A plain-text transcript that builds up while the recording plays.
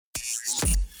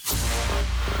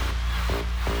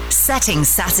setting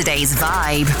Saturday's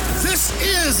vibe. This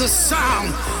is a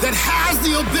sound that has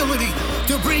the ability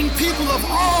to bring people of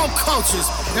all cultures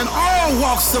and all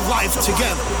walks of life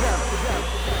together.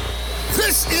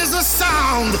 This is a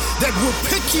sound that will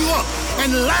pick you up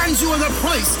and land you in a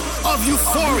place of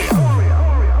euphoria.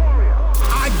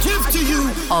 I give to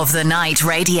you Of the Night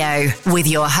Radio with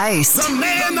your host, the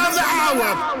man of the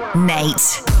hour,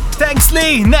 Nate. Thanks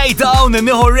li, Nate hawn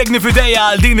nieħu regni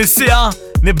f'idejja għal din is-sija.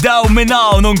 Nibdaw minn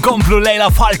hawn u nkomplu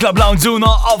lejla f'Hard Club Lounge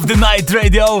of the Night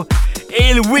Radio.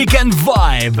 Il-Weekend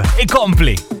Vibe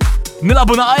ikompli.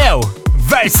 Nilabu naqajew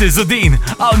versus u din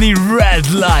hawnni Red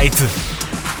Light.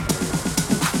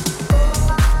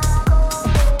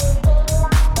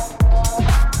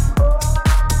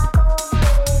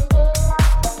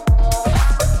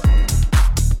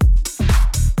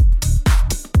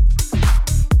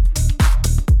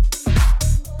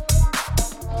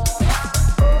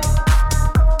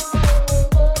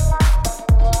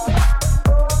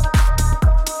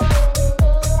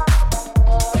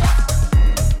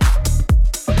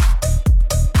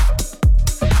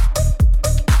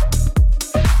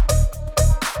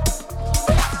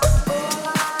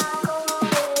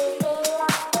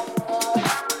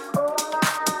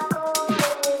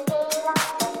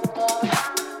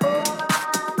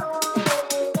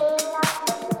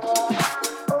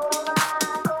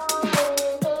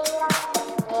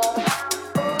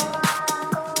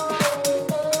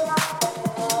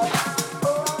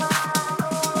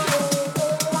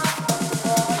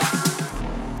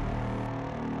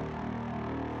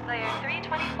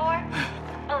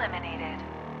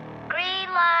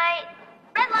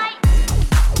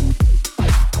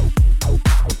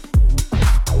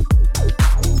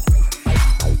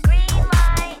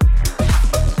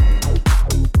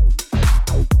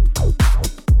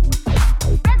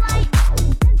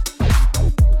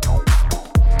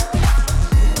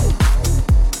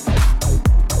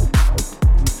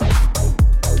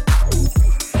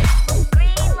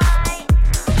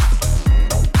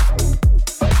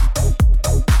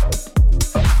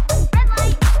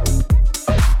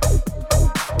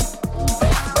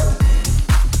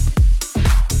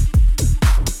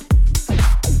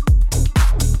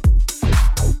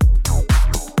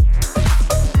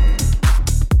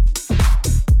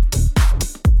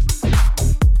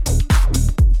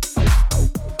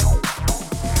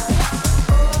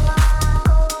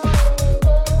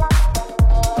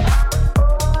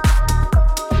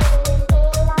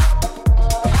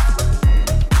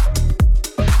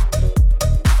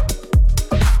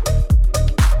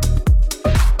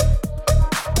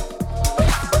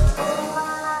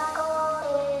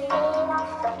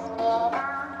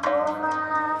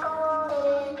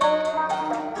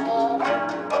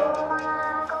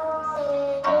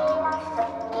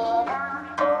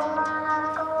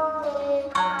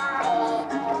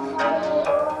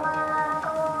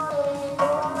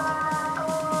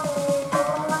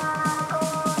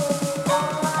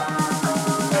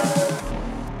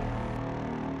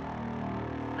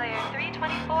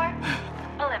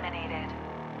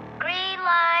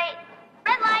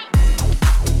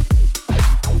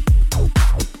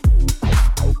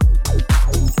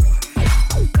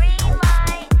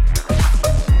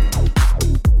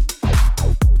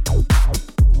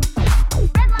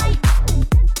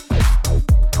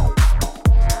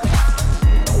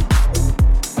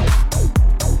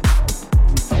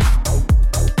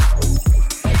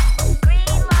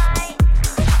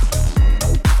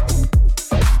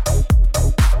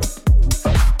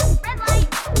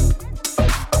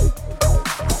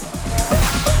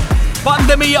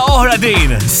 Pandemija oħra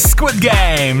din, Squid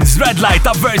Games, Red Light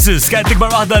ta' Versus, kien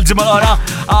tikbar waħda l-ġimgħa l-oħra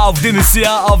of din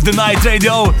is-sija of the Night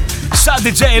Radio. Xad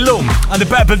DJ l-lum, and the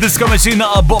Purple Disco Machine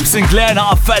naqa Bob Sinclair,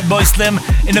 naqa Fatboy Slim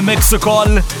in the mix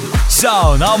ukoll.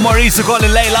 So, naqa Maurice ukoll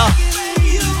il-lejla.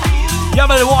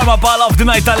 Jagħmel il-warm-up għal of the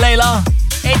night tal-lejla.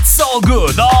 It's all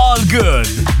good, all good.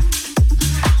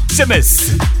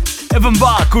 Simis, Evan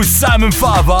Bach u Simon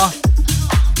Fava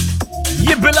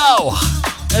jibbilaw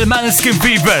il-Maneskin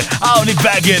Fever, għawni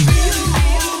baggin.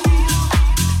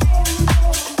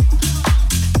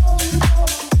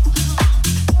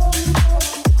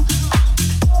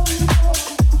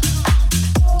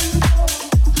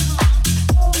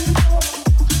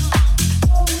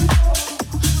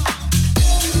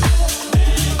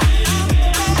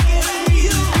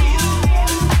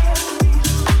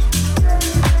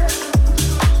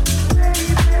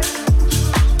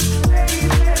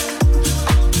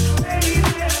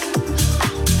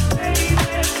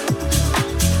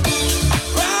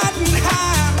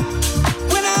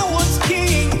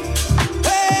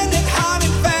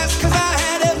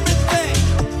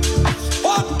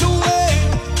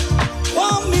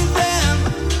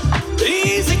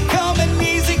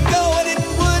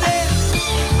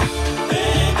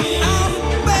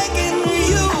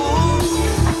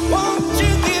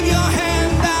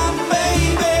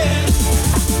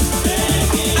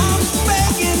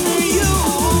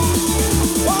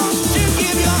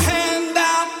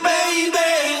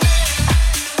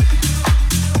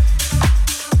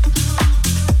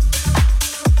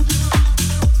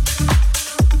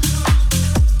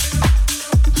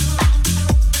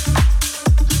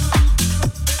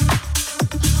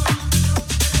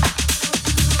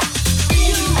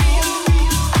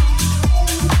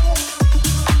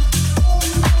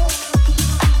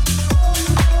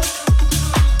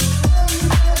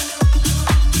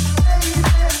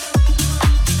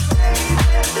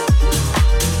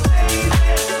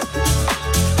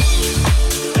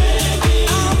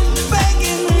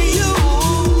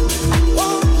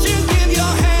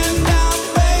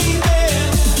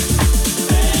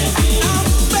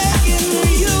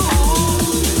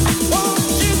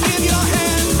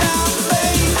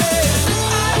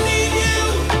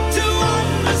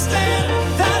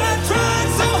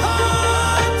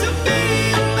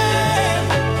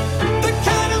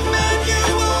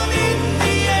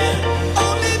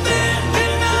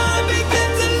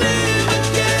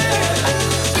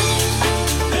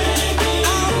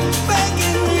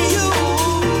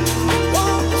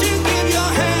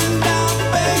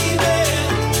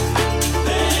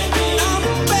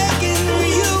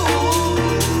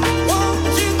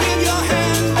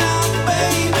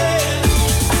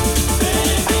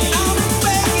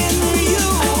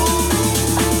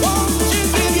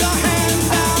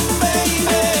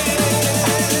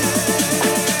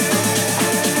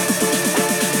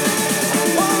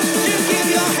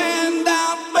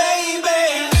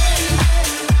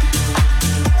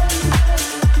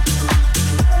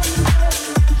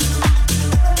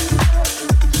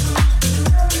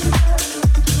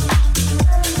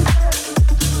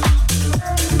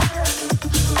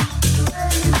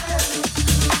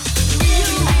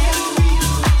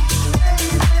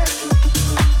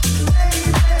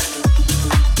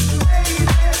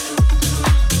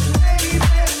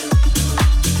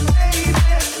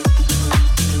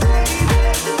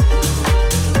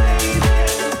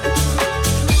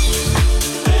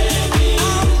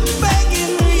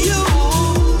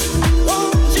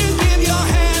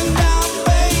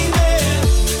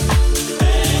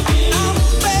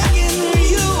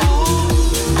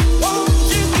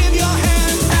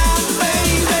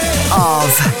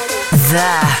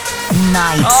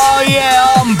 Night. Oh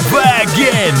yeah, I'm back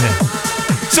in.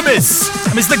 Sumis,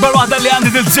 l-ikbar waħda li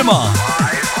għandi dil-ġimma.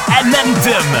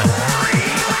 Enentem.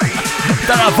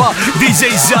 Tarafa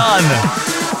DJ Sean.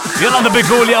 Jolanda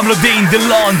Biku li għamlu din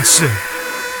dil-launch.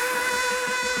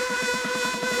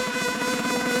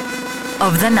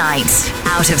 Of the night.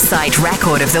 Out of sight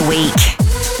record of the week.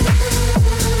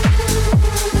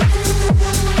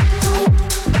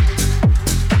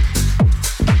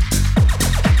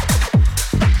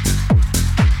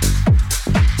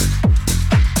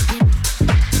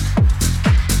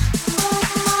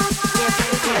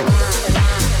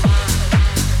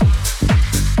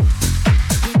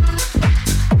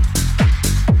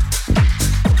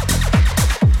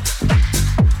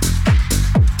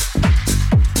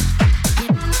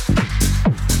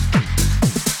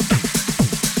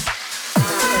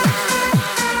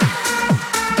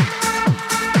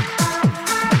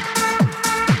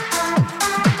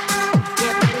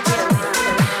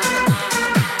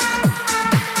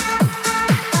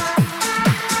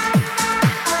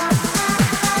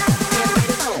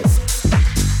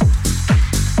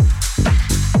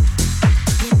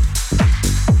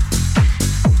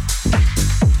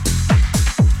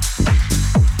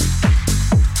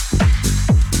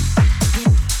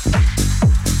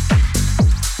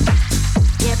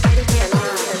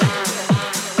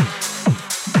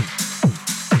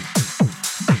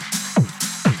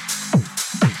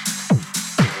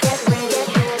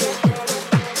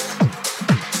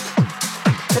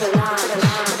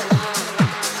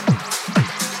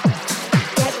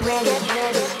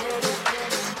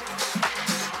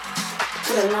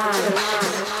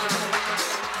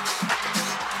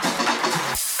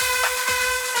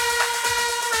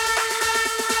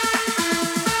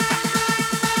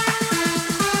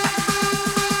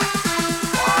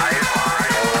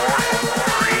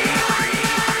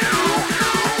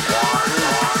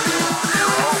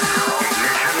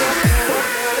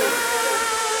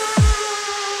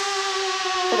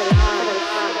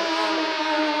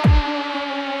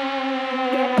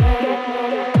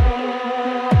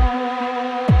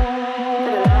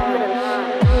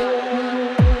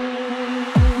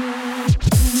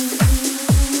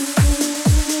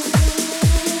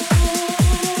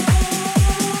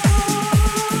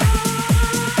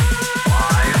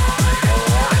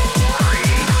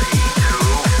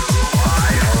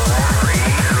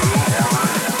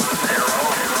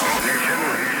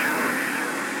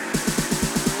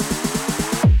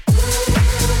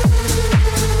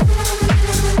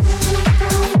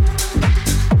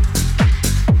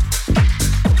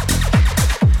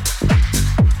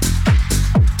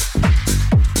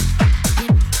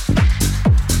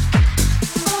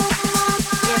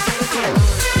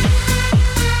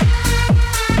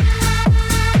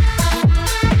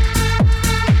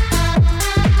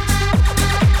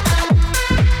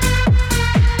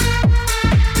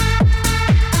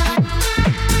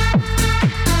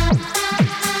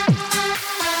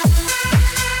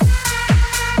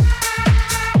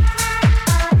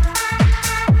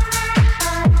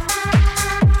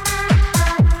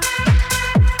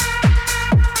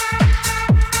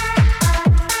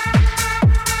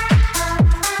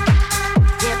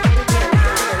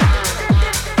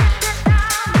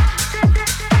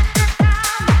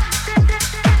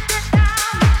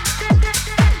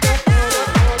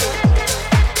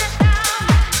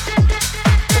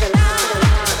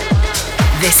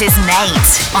 This is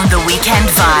Nate on The Weekend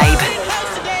Vibe.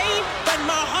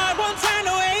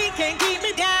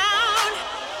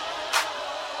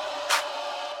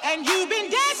 And you've been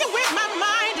dancing with my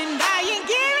mind, and I ain't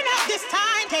giving up this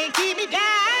time. Can't keep me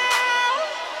down.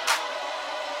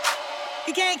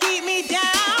 You can't keep me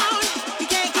down. You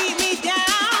can't keep me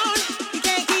down. You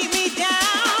can't keep me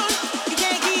down. You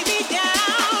can't keep me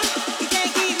down. You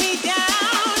can't keep me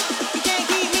down. You can't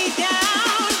keep me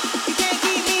down. You can't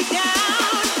keep me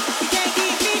down. You can't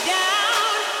keep me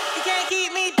down. You can't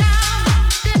keep me down.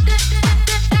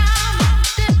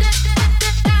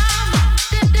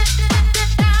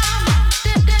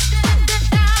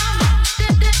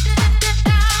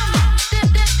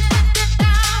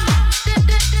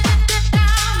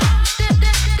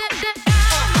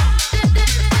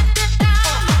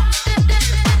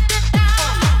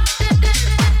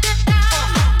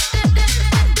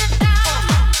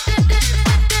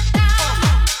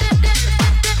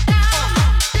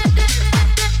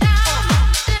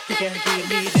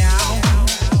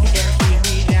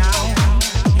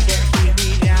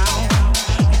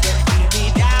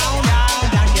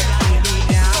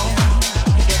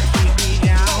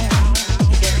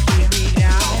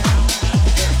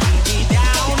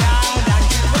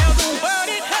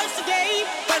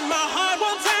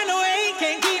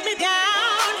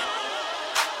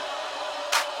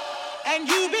 And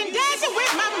you've been dancing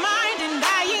with my mind, and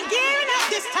I ain't giving up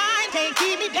this time. Can't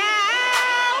keep me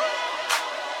down.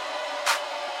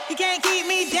 You can't keep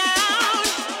me down.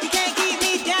 You can't keep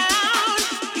me down.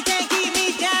 You can't keep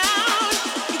me down.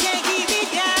 You can't keep me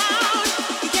down.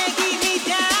 You can't keep me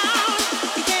down.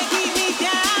 You can't keep me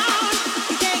down.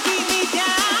 You can't keep me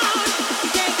down. You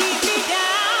can't keep me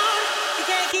down. You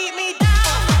can't keep me down.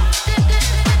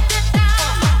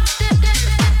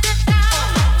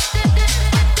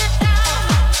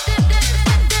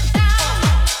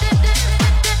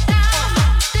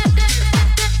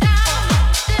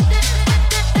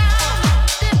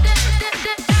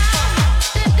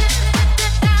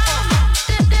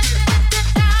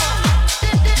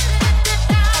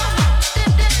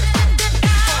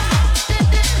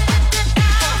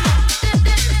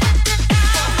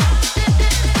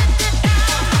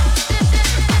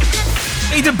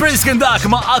 Eden Prince kien dak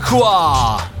ma'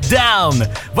 Aqua Down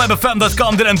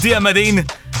vibefm.com din MTM din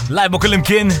live kull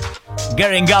imkien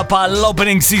gearing up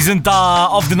l-opening season ta'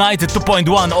 Of the Night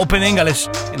 2.1 opening għalix,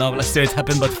 last year it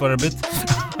happened but for a bit.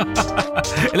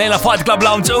 Lejla Fight Club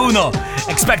Lounge Uno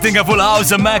expecting a full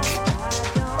house and Mac.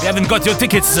 You haven't got your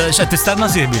tickets, xed tistanna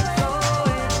sibi.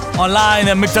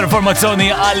 Online miktar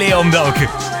informazzjoni għalihom dawk.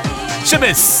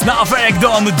 Xibis, naqaf Eric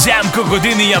Dawn u Jam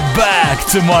Kukodini back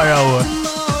tomorrow.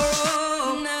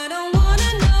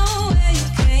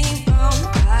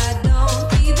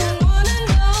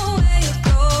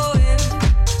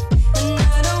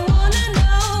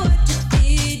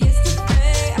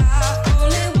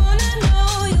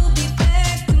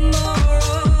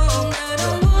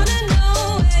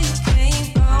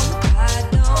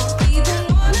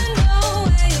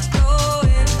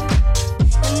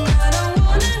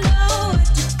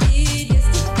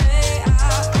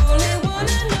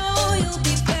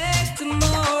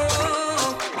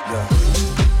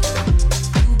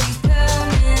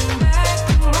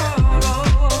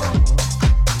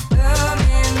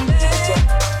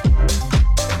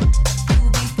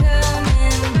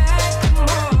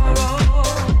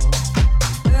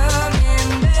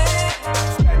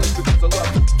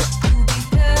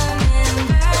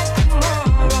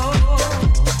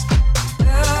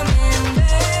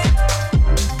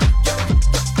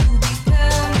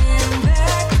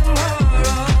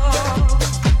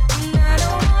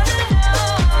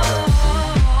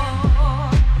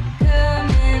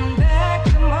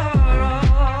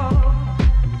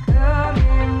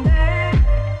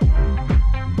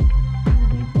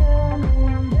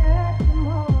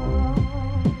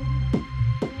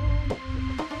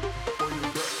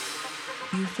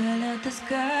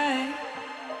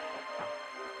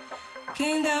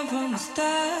 Came down from the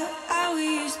start, I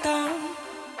reached down.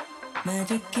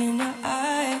 Magic in your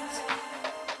eyes.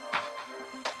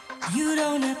 You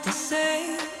don't have to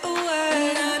say a word.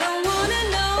 And I don't wanna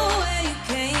know where you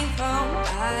came from.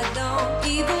 I don't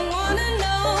even wanna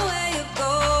know where you're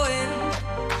going.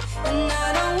 And I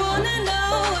don't wanna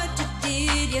know what you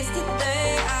did yesterday.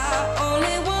 I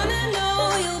only wanna know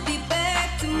you'll be back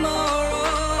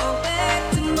tomorrow. Back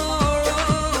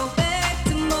tomorrow. Back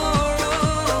tomorrow.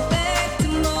 Back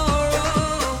tomorrow.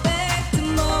 Back tomorrow. Back tomorrow. Back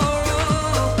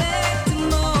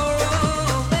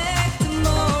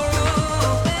tomorrow.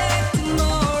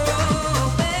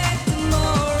 Back tomorrow. Back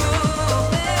tomorrow.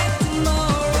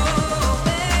 Back tomorrow.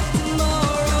 Back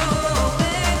tomorrow. Back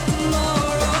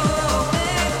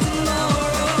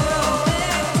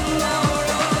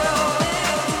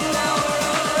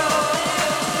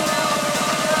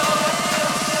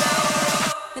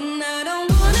And I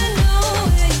don't wanna know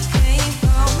where you came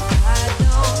from. I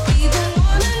don't even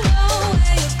wanna know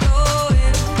where you're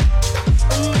going.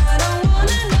 And I don't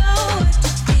wanna know what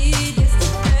you did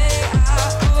yesterday. I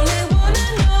only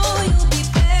wanna know you'll be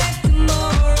back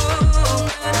tomorrow.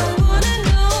 I don't wanna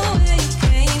know where you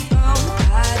came from.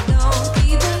 I don't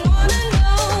even wanna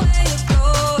know where you're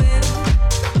going.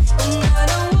 And I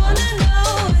don't wanna know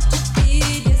what you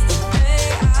did yesterday.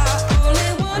 I only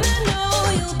wanna know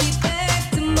you'll be back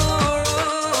tomorrow.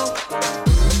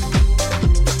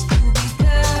 You'll be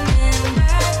coming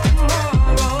back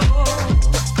tomorrow.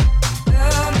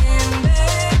 Coming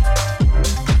back.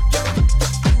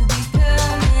 You'll be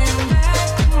coming back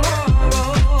tomorrow.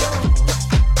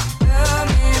 Coming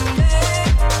back.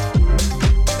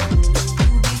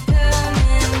 You'll be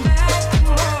coming back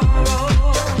tomorrow.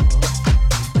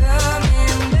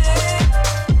 Coming back.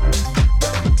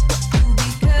 You'll be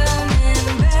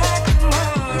coming back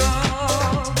tomorrow.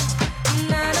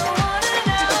 And I don't wanna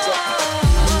know.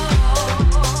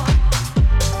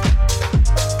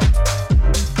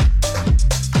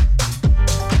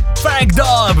 Frank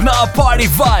Dub na Party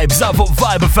Vibes up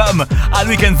Vibe FM għal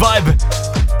Weekend Vibe.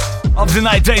 of the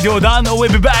Night Radio dan u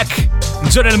we'll be back.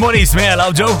 Ġurel Maurice me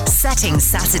għalaw ġo. Setting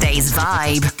Saturday's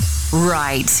vibe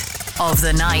right of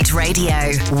the Night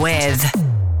Radio with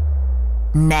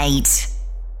Nate.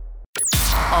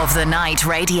 Of the Night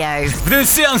Radio.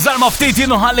 B'dinsijan zarma ftit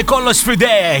jienu ħalli kollox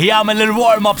fidej, jgħamil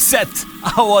il-warm-up set.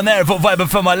 Għawa nervu vibe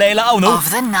fema lejla għawnu.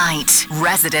 Of the Night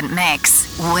Resident Mix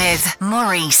with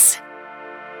Maurice.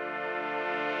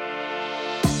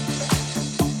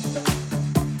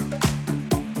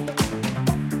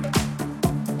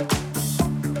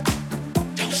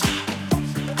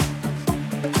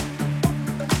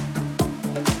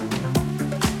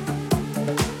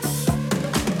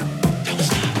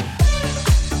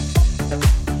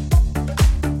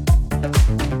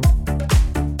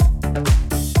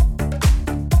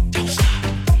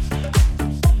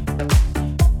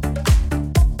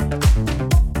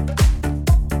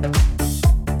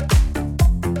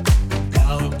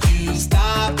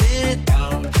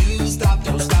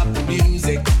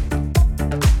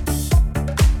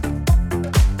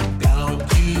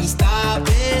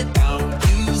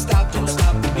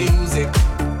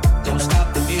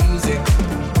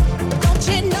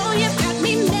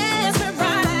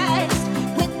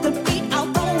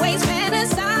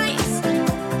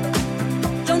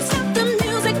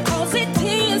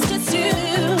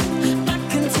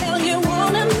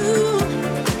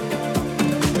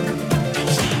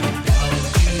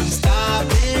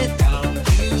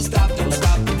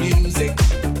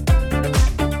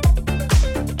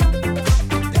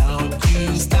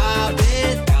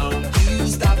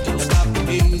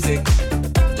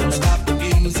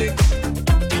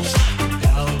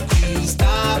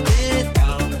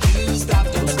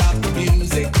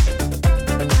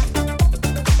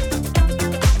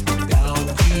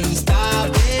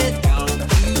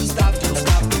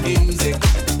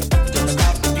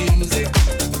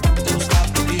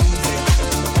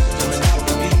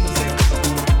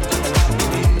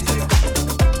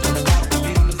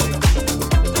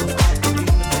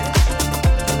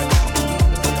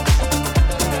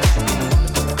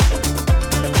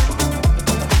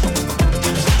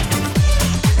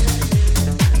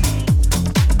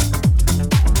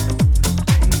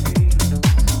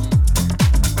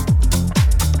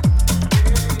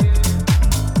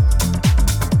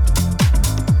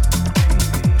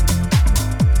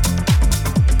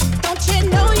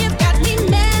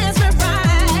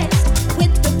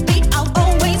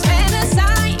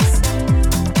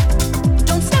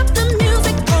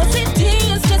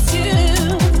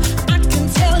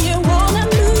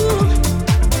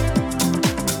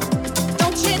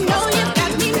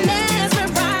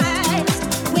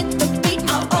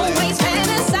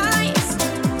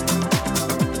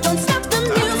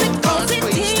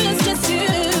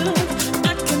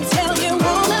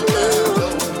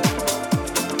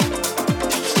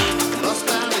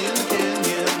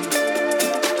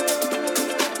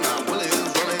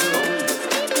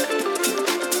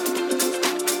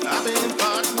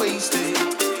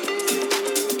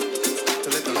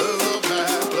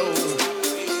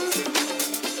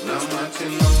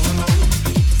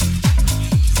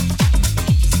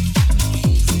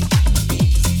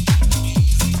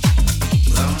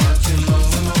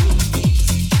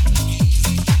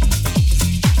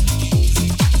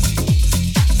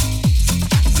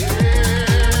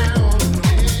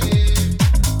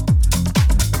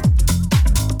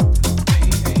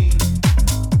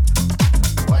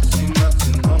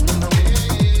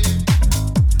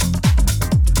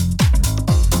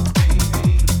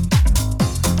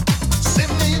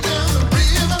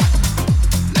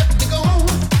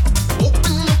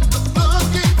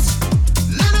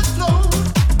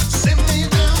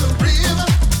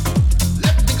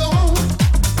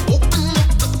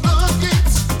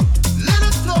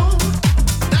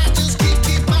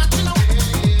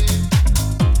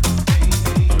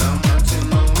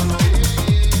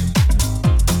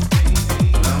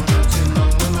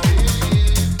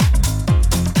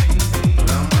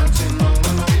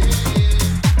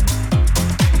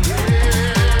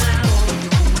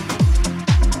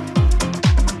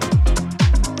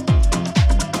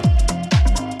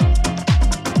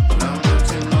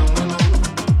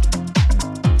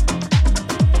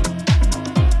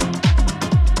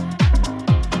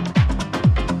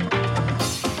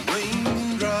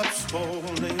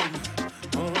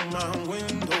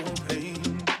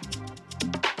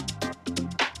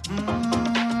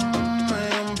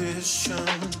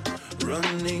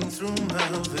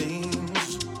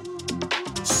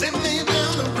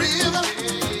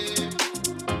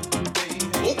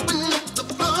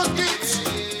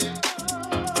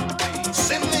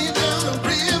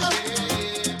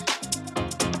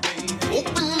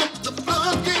 Open up the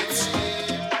floodgates.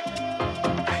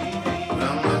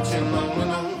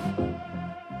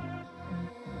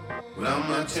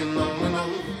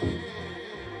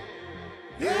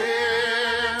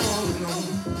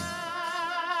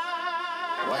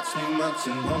 Watch me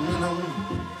marching on.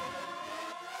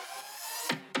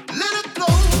 Let it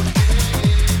flow.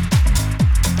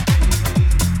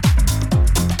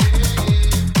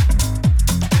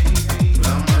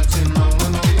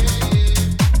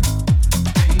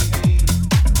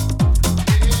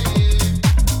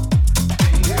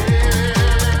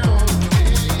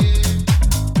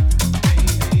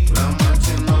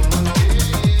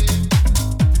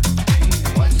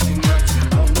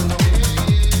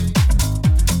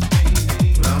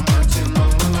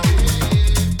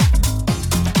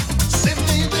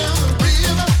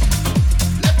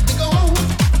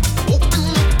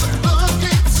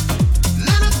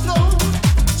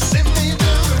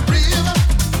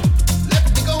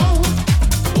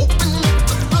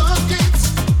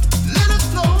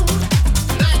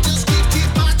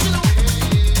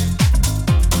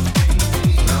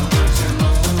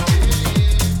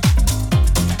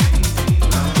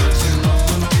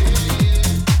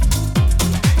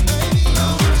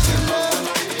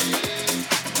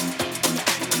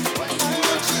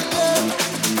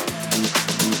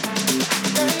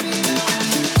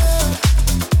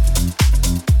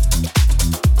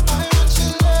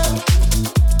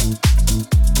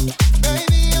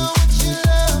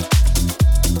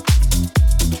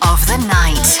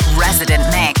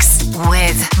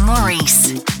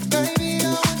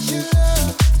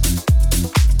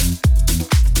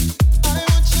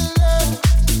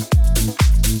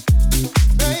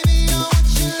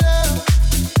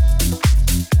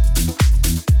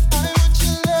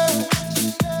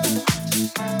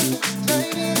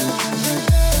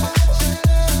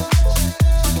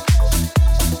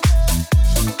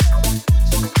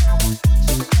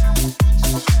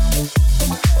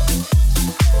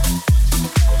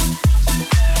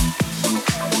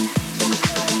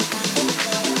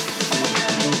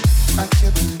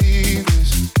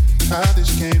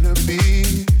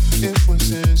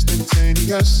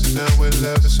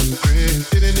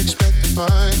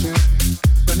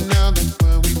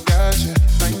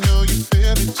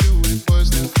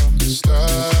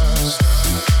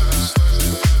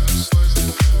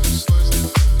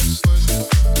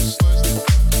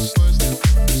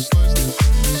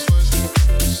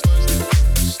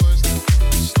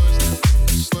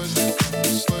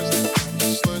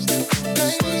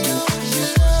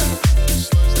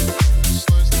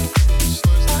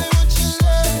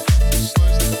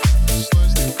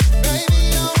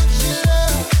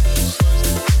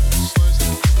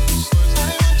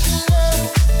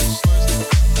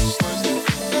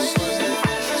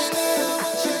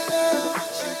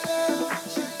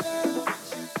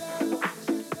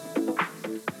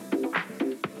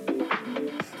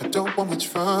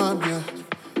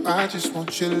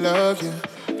 Your love,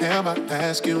 yeah. Am I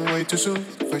asking way too soon?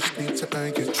 First need to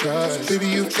earn your trust. Baby,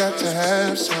 you've got to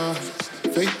have some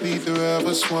faith, neither of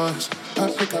us once. I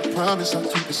think I promise I'll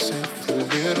keep it safe. A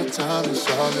little time is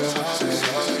all it will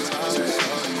take.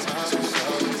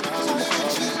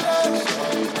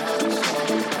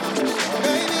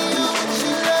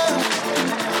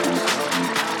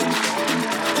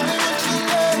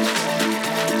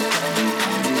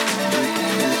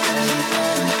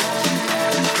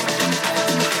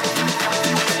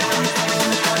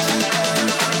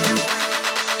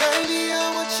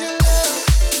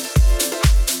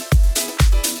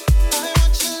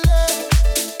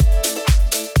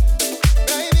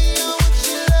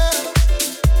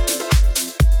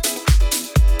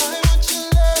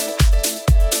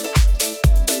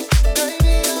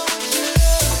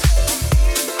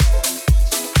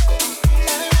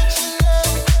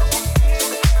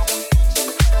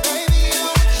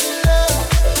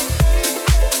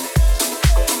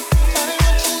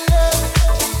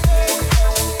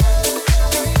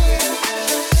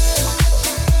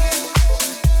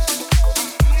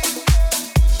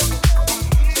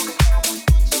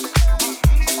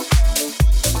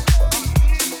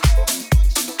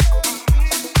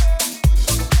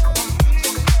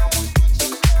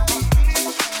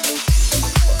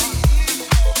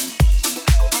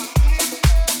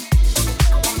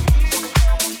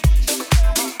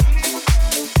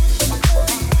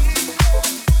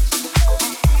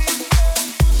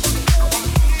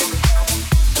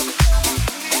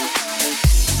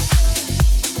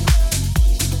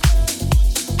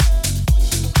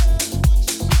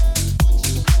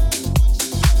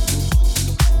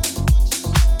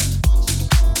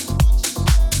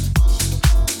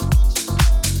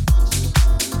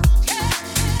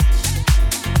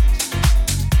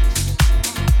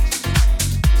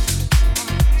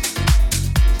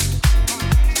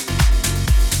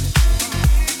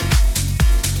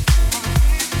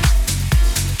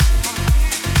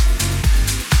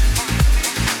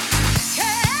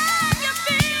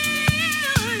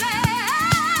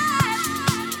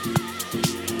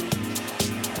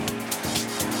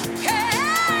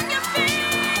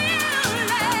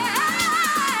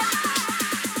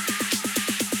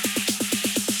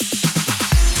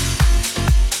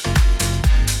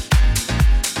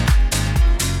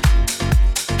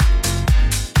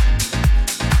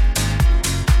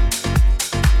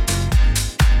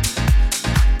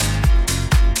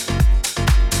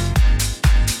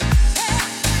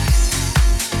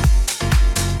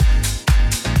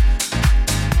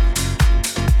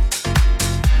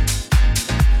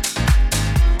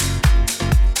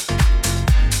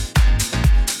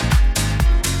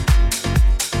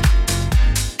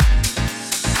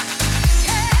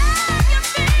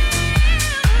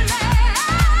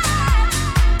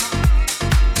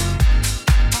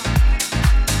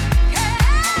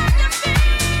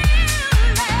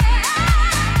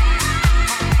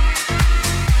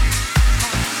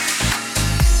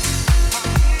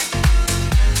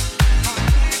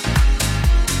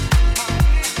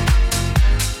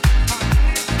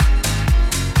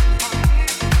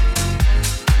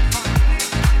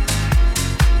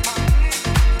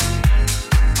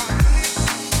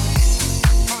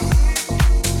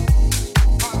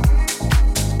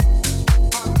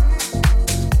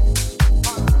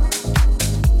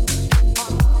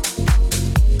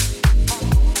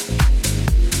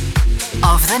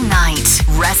 the night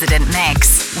resident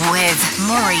mix with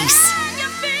Maurice.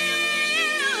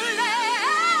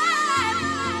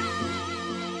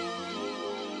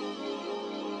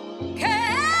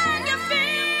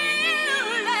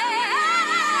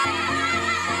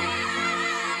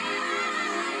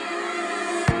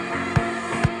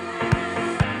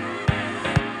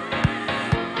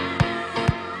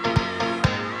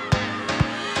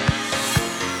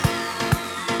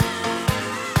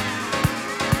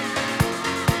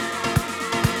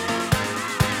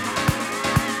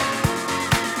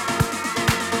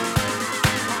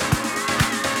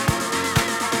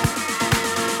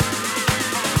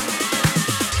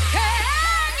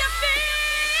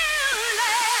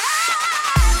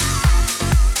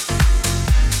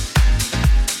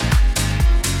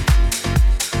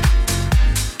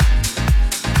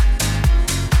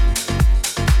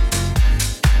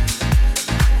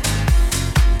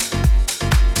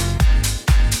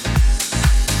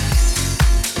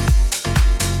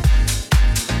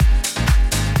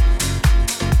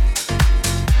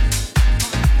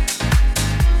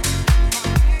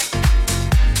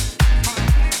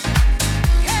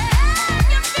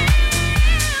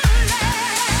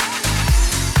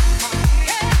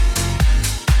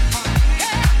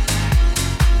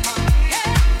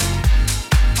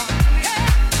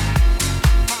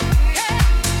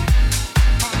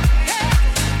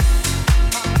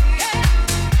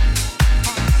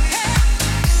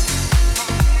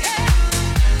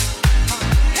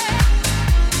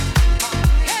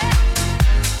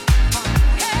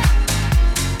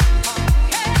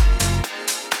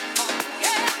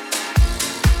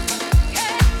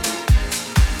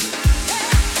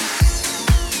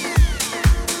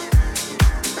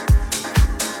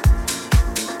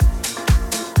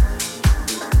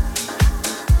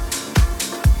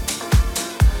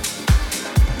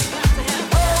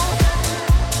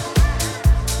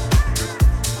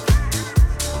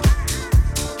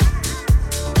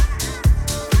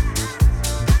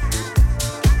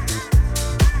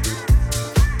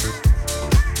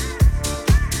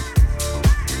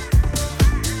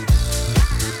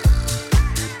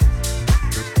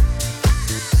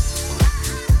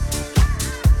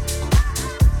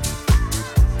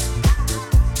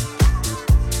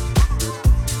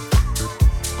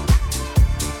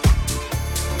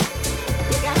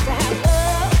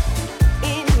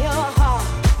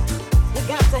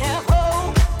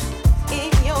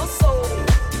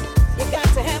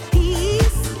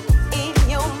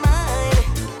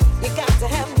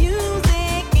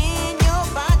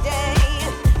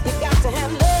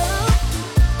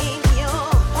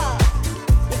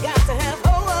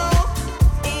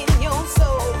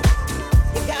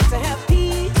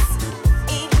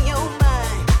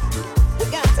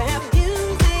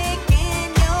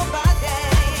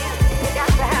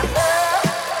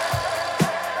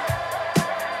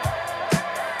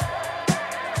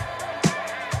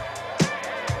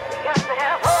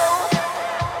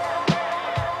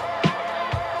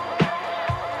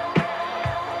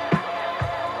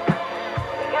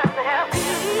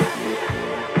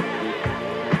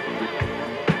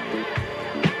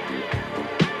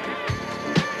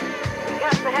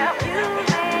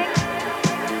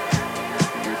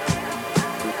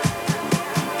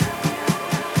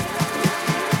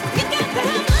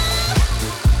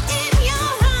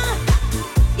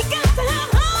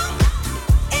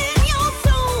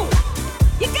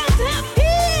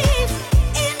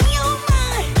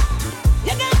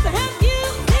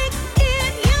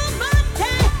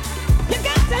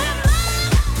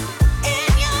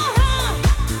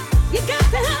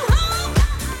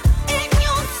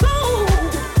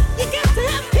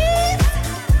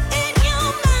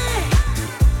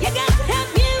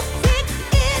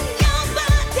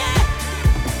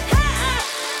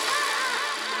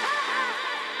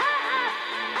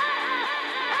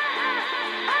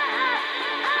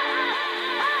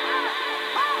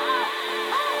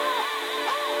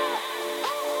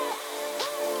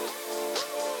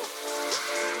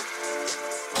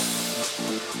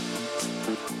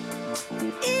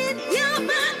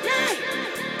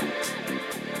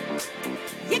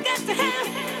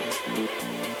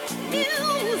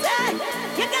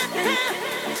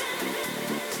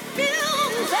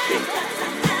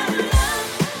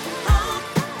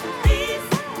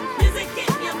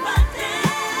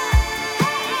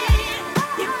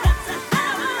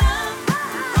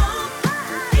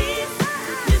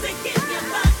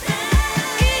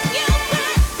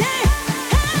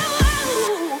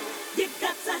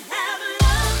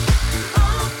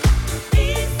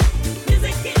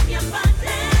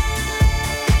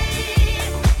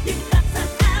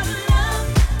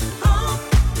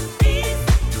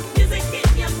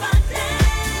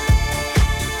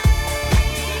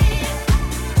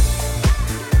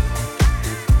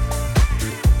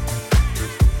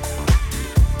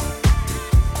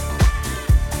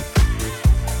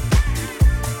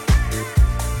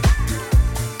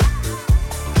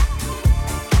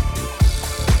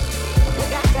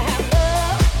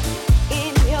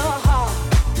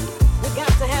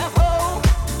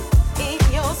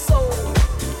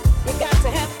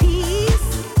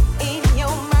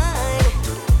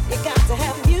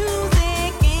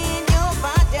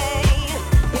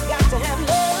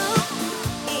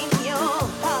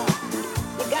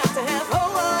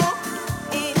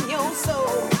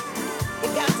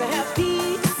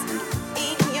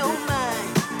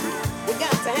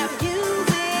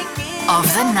 of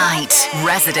the Night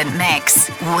Resident Mix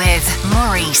with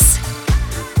Maurice.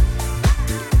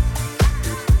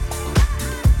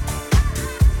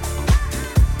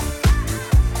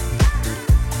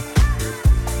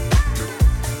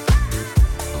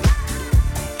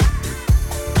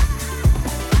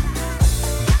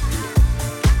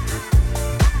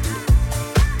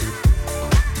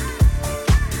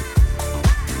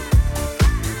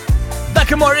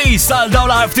 Maurice għal dawn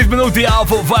l ftit minuti għaw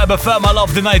fuq Vibe FM għal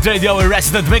Of The Night Radio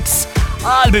Resident Mix.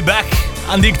 I'll be back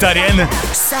għandik tarjen.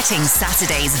 Setting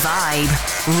Saturday's vibe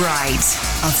right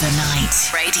of the night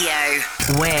radio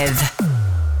with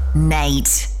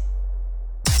Nate.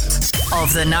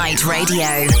 Of The Night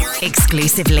Radio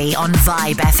exclusively on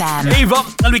Vibe FM. Iva,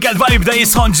 għal-weekend vibe da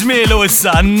jisħon ġmielu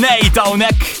issa Nate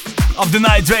għawnek Of The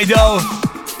Night Radio.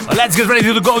 Let's get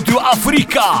ready to go to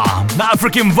Africa.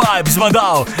 African vibes ma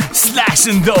daw. Slash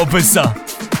and dope issa.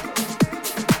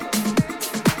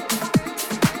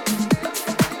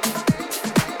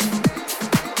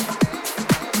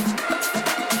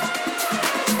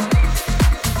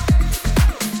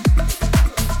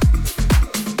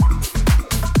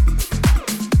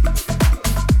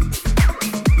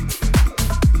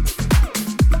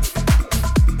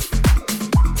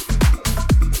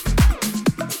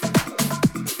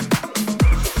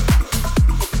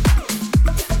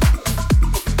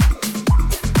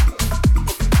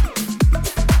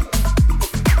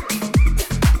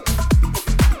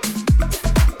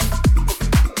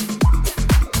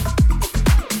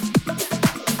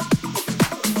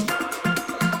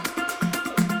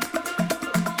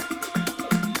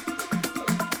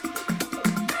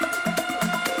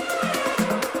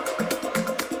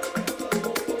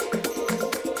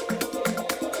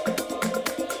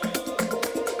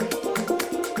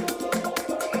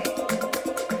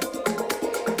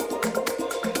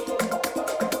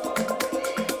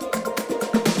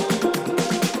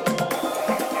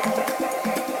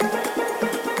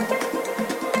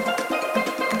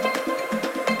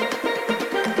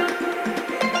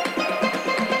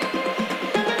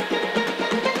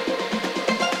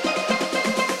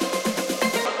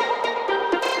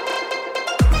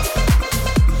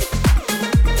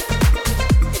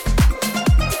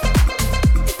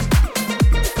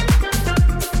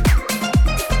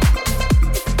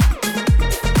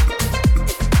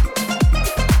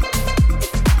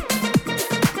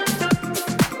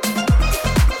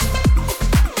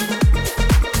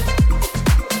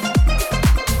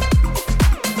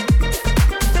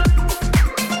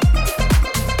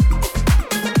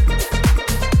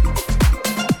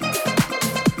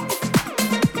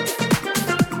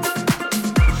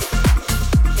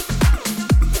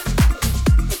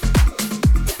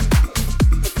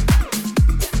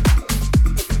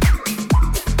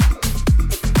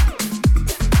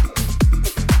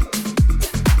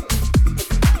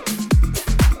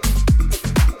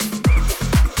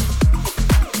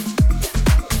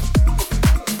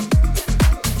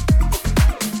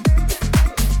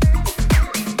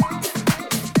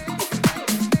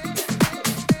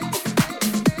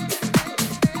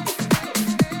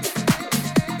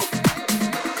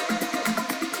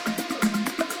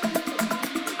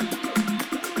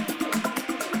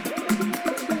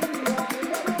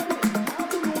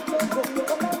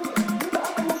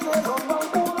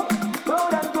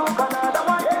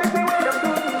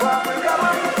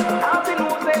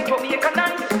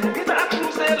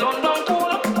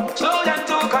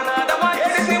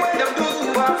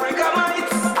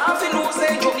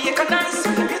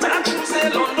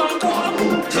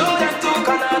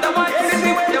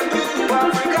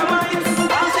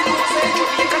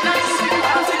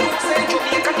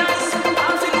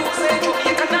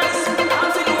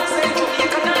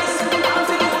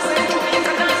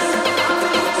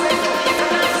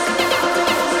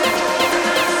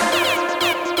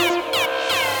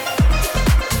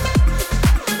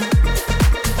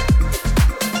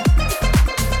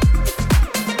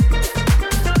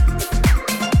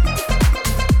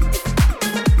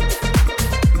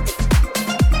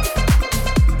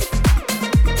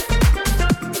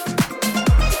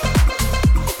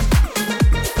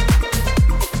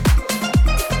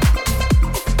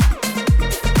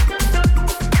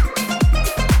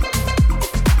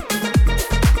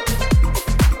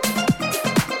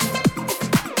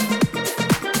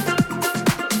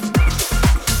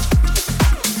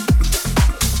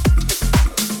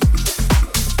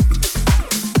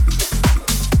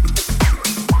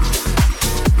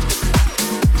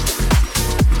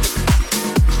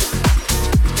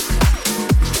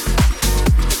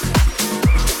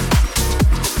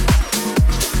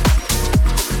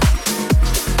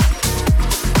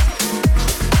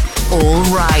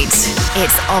 right.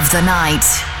 It's of the night.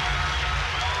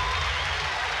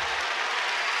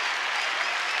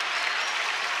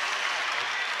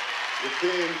 The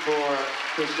theme for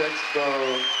Push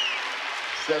Expo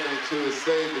 72 is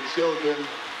Save the Children.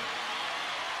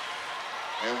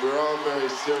 And we're all very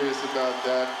serious about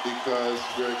that because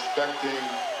we're expecting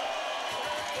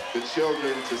the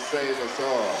children to save us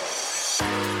all.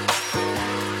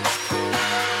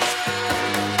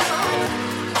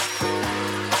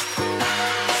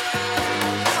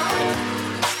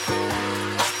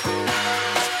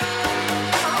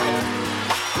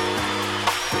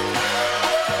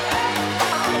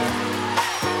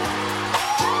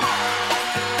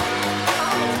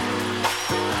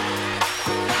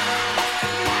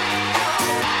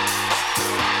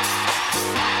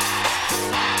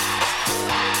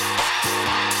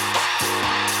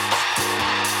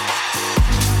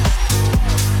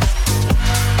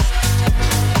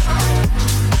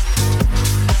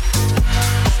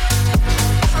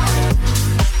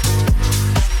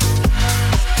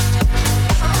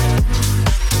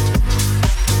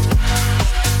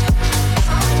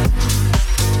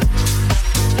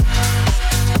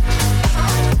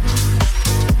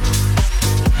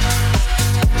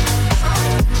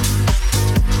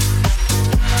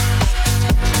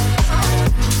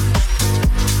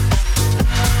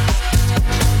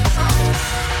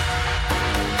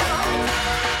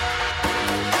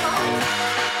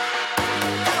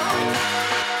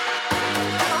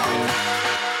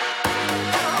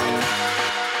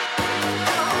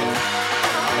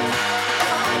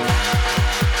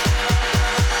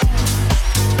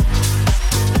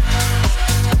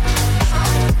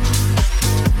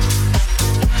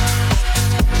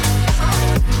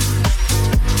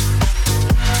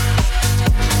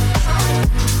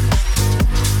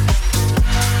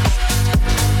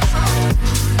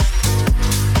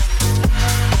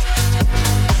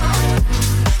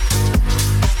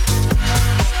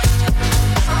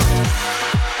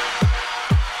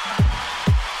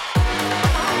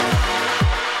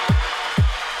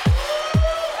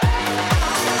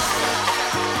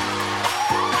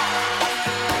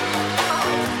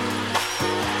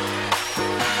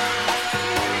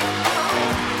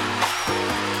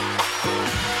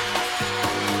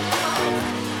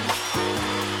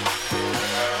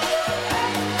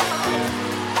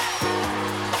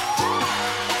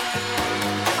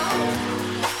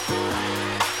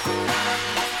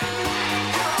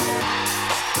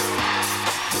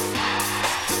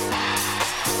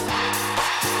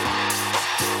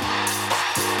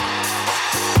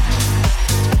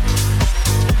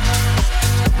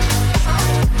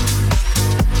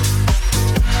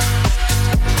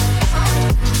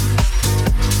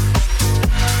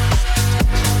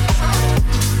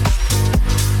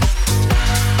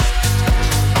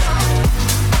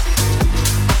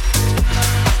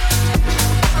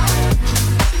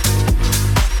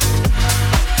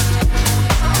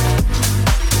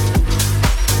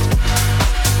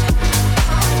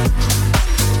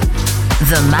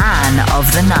 The man of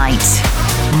the night,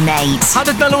 Nate.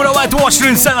 Ħadet l-ura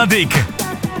 21 sena dik.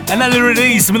 And then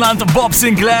release minant Bob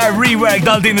Sinclair rework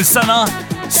dal din is-sena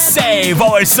Save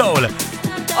Our Soul.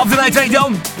 Of the Night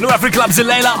Radio, l-ura free clubs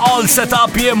il-lejla, all set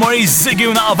up, Pierre Maurice, Ziggy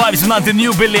u naqa vibes minant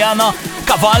New Billiana,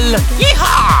 Kavall,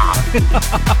 jiha!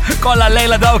 Kolla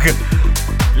l-lejla dawk.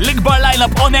 L-ikbar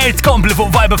line-up on air tkompli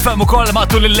fuq Vibe FM u koll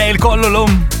matul il-lejl kollu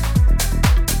l-lum.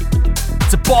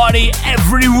 It's a party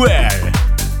everywhere.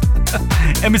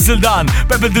 Emisil Dan,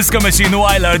 Purple Disco Machine u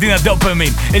Wyler, dina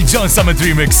Dopamine, il-John Summit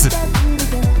Remix.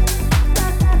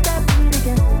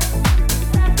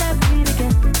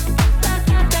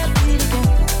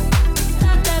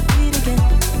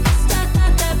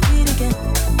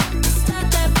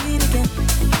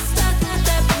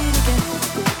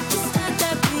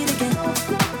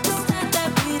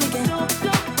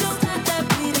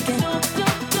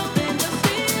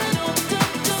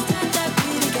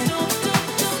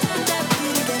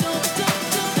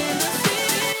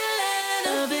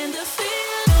 I've been the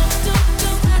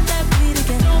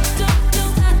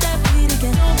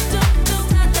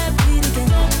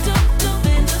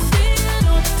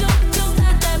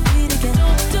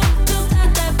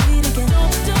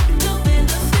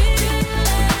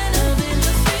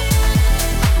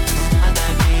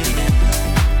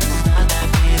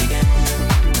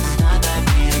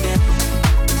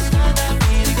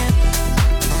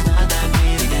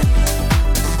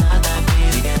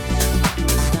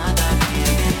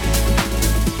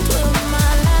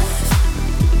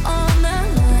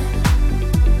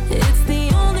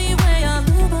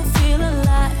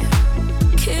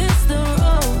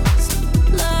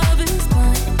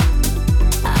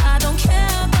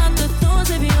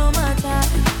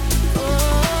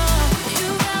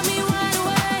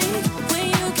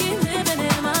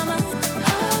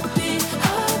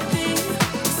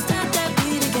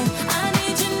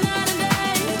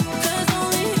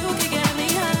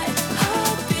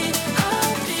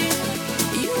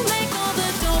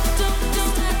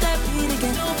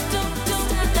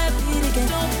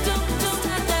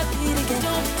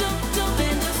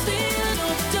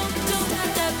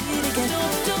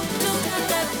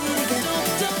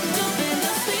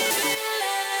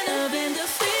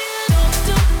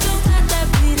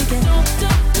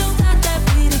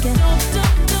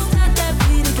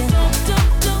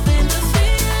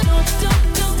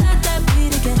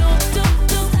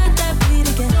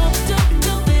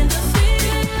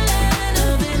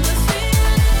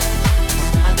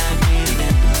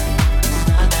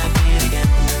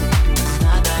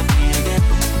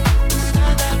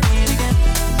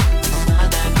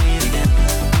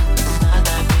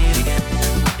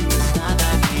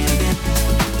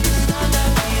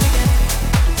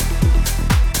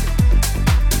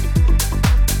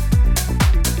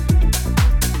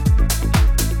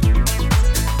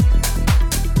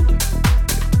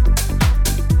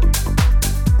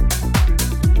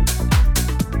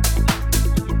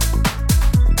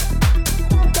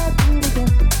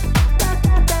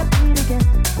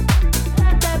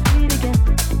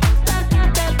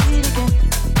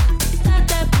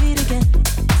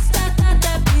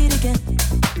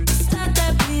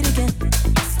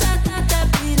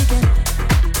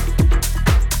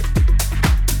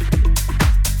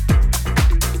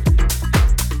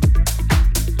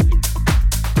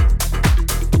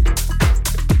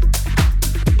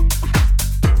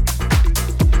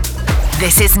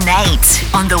This is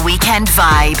Nate on The Weekend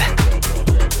Vibe.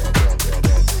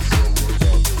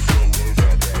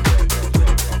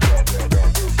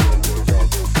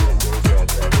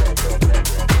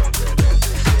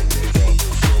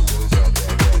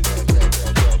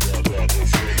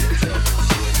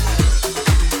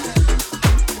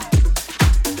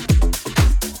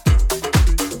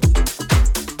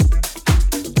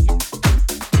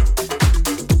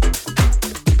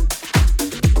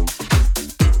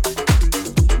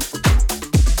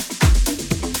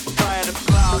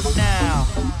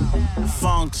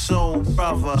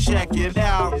 Check it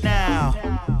out now.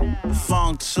 The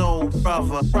Funk Soul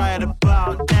Brother, right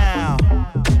about now.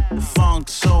 The Funk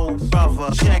Soul Brother,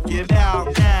 check it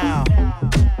out now.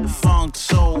 The Funk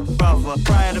Soul Brother,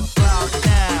 right about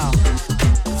now.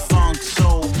 The Funk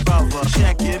Soul Brother,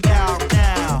 check it out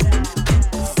now.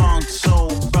 The Funk Soul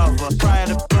Brother, right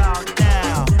about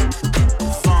now. The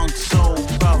Funk Soul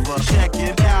Brother, check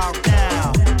it out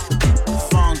now. The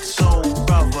Funk Soul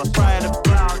Brother, right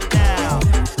about now.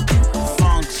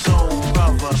 Funk Soul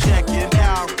Brother, check it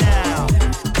out now.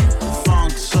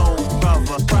 Funk Soul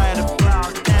Brother, right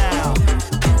about now.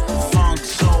 Funk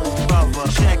Soul Brother,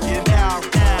 check it out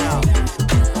now.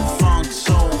 Funk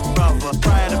Soul Brother, right about now. Funk Soul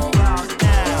Brother, check it out now. Funk Soul Brother, right about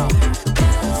now.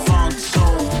 Funk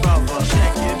Soul Brother, check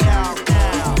it out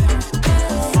now.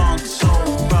 Funk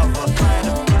Soul Brother.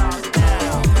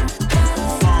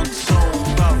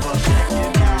 Funk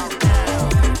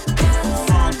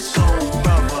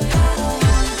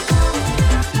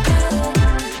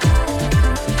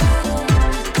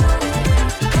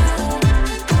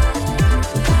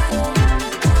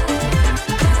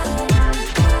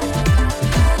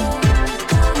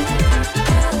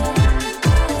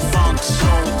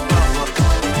Soul Brother.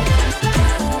 Funk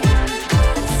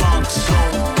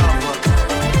Soul Brother.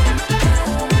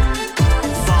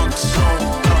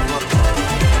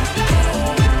 Funk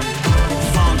Soul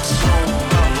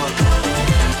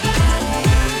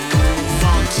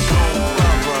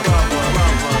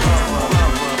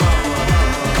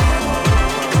Brother. Funk Soul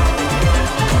Brother.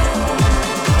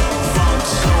 Funk Soul Funk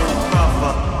Soul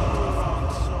Brother.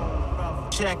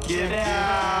 Check it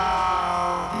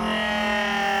out now.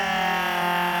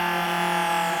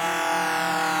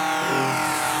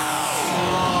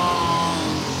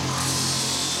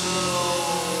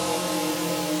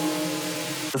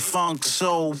 The Funk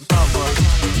Soul Brother.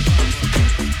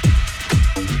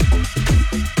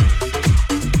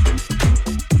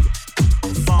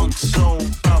 Funk Soul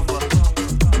Brother.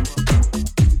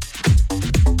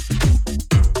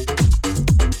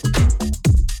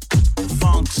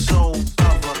 Funk Soul Brother. Funk Soul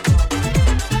Brother.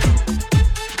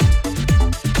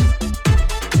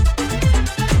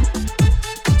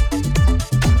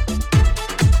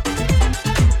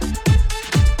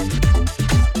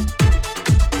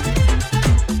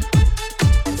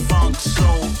 Funk Soul Brother. Funk Soul Brother. Funk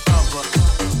Soul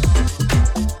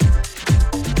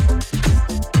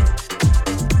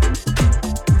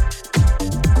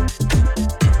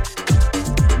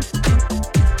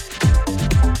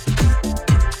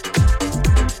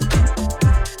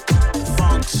Funk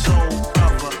Soul Brother. Funk Soul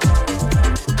Brother.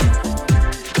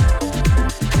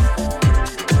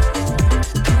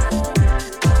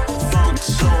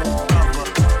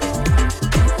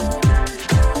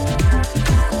 Funk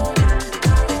Soul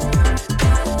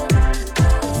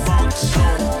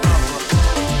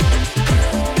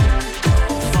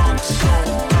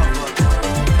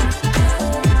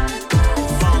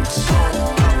Brother. Funk Soul Brother.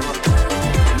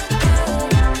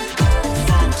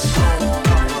 Funk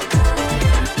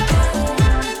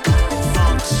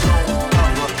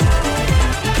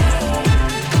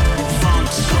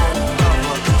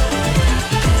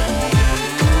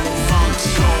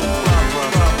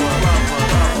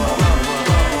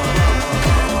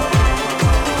Brother. Funk Soul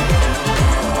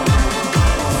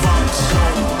Funk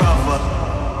Soul Brother.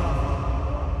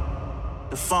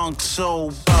 The Funk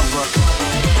Soul Brother. Funk Soul Brother.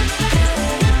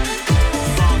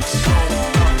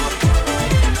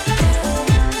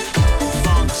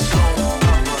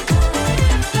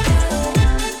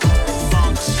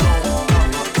 Funk Soul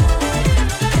Brother.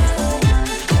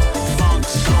 Funk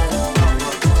Soul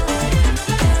Brother.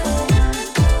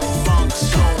 Funk Soul Brother. Funk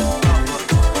Soul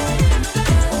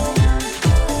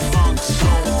Brother. Funk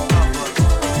Soul Brother.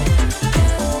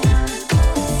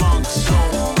 Funk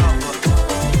Soul Brother.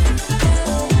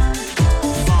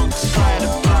 Funk Soul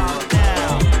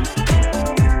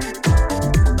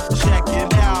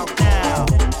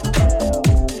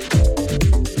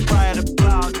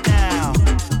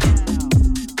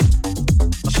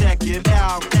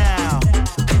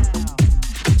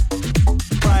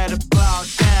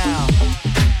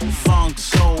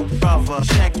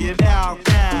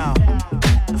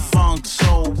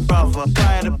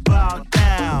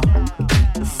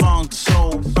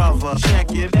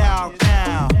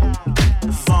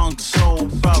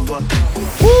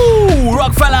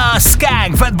Rockfella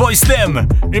Skank, Fatboy Slim,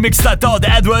 remix ta' Todd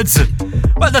Edwards.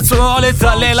 Well, that's all it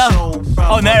tal-lela.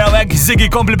 On Arawek, Ziggy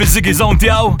kompli bil-Ziggy Zone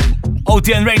tijaw.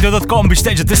 OTNRadio.com biex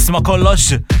teġa tisma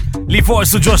kollox. Li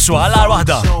Force u Joshua, għal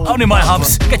wahda. Għawni my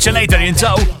hubs, catch you later,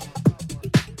 jinċaw.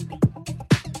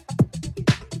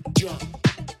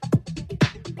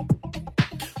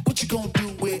 What you gonna do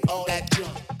with all that junk?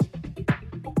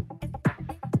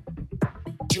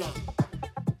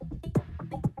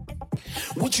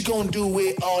 What you gonna do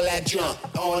with all that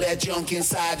junk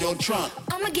inside your trunk?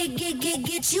 I'ma get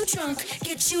you drunk,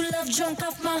 get you love drunk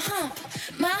off my hump,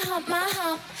 my hump, my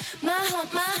hump, my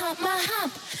hump, my hump, my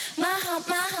hump, my hump,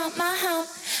 my hump, my hump,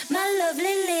 my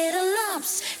lovely little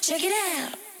lumps. Check it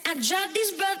out. I drive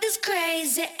these brothers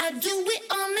crazy. I do it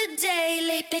on the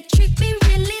daily. They treat me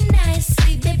really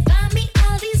nicely. They buy me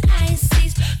all these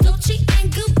ices, Dolce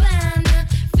and Gabbana,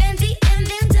 Fendi and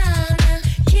Bandana.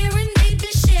 Karen, they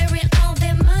be sharing all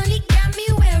their money, got me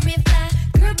wearing fly.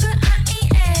 Girl, but I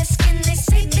ain't asking. They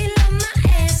say they love my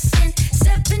ass and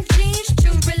 7 jeans,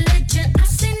 true religion. I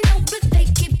say no, but they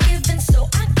keep giving, so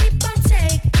I keep on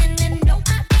taking. And no, I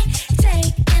ain't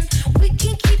taking. We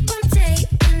can keep on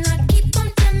taking. I keep on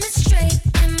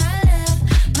demonstrating my love,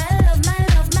 my love, my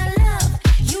love, my love.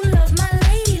 You love my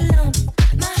lady lump,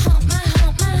 my hump, my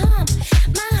hump, my hump,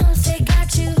 my hump. Say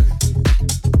got you.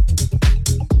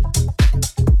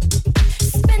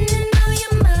 Spending all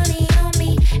your money on me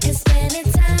and spending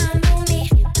time on me.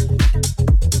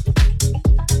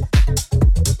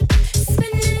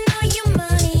 Spending all your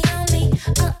money on me,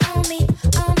 on me,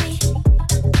 on me.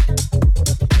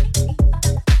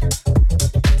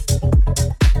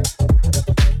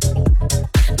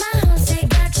 My hump say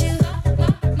got you. My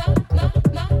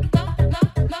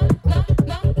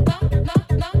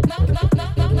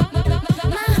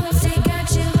hump say got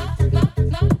you. Spending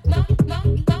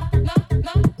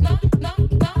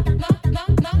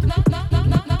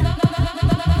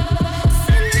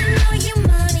all your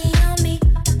money on me.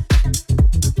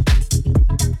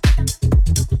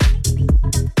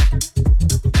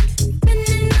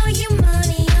 Spending all your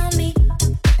money on me.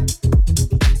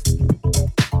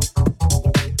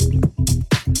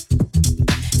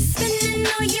 Spending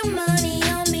all your money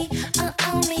on me,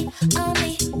 on me, on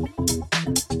me.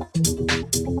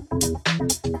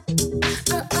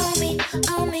 On me,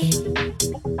 on me.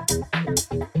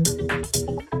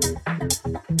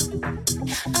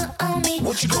 On me.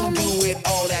 What you gonna do with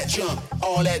all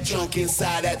that junk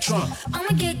inside that trunk?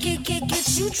 I'ma get you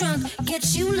drunk,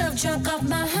 get you love drunk off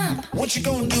my hump. What you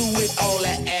gonna do with all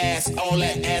that ass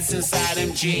inside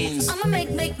them jeans? I'ma make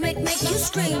you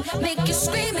scream, make you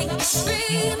scream, make you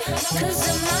scream. 'Cause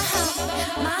of my hump,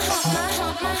 my hump, my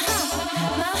hump, my hump,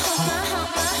 my hump, my hump,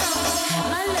 my hump,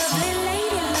 my lovely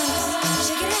lady lumps.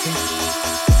 Check it out.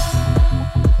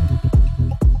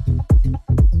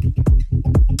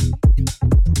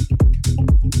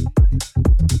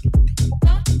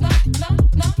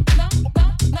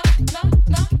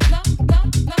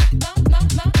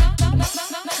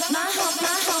 My hump,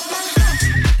 my hump, my hump.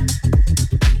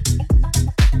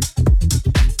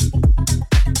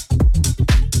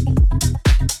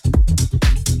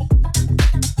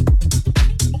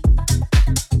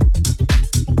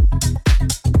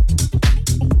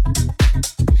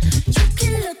 You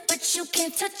can look, but you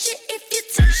can't touch it. If you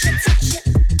touch it, touch it,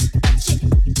 touch it,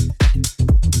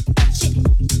 touch it,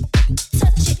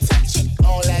 touch it, touch it.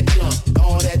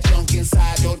 All that junk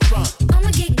inside your trunk. I'ma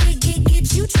get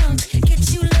you drunk, get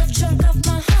you love drunk off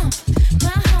my hump, my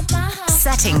hump, my hump.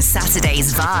 Setting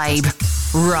Saturday's vibe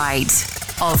right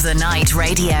of the night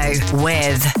radio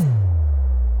with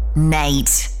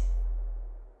Nate.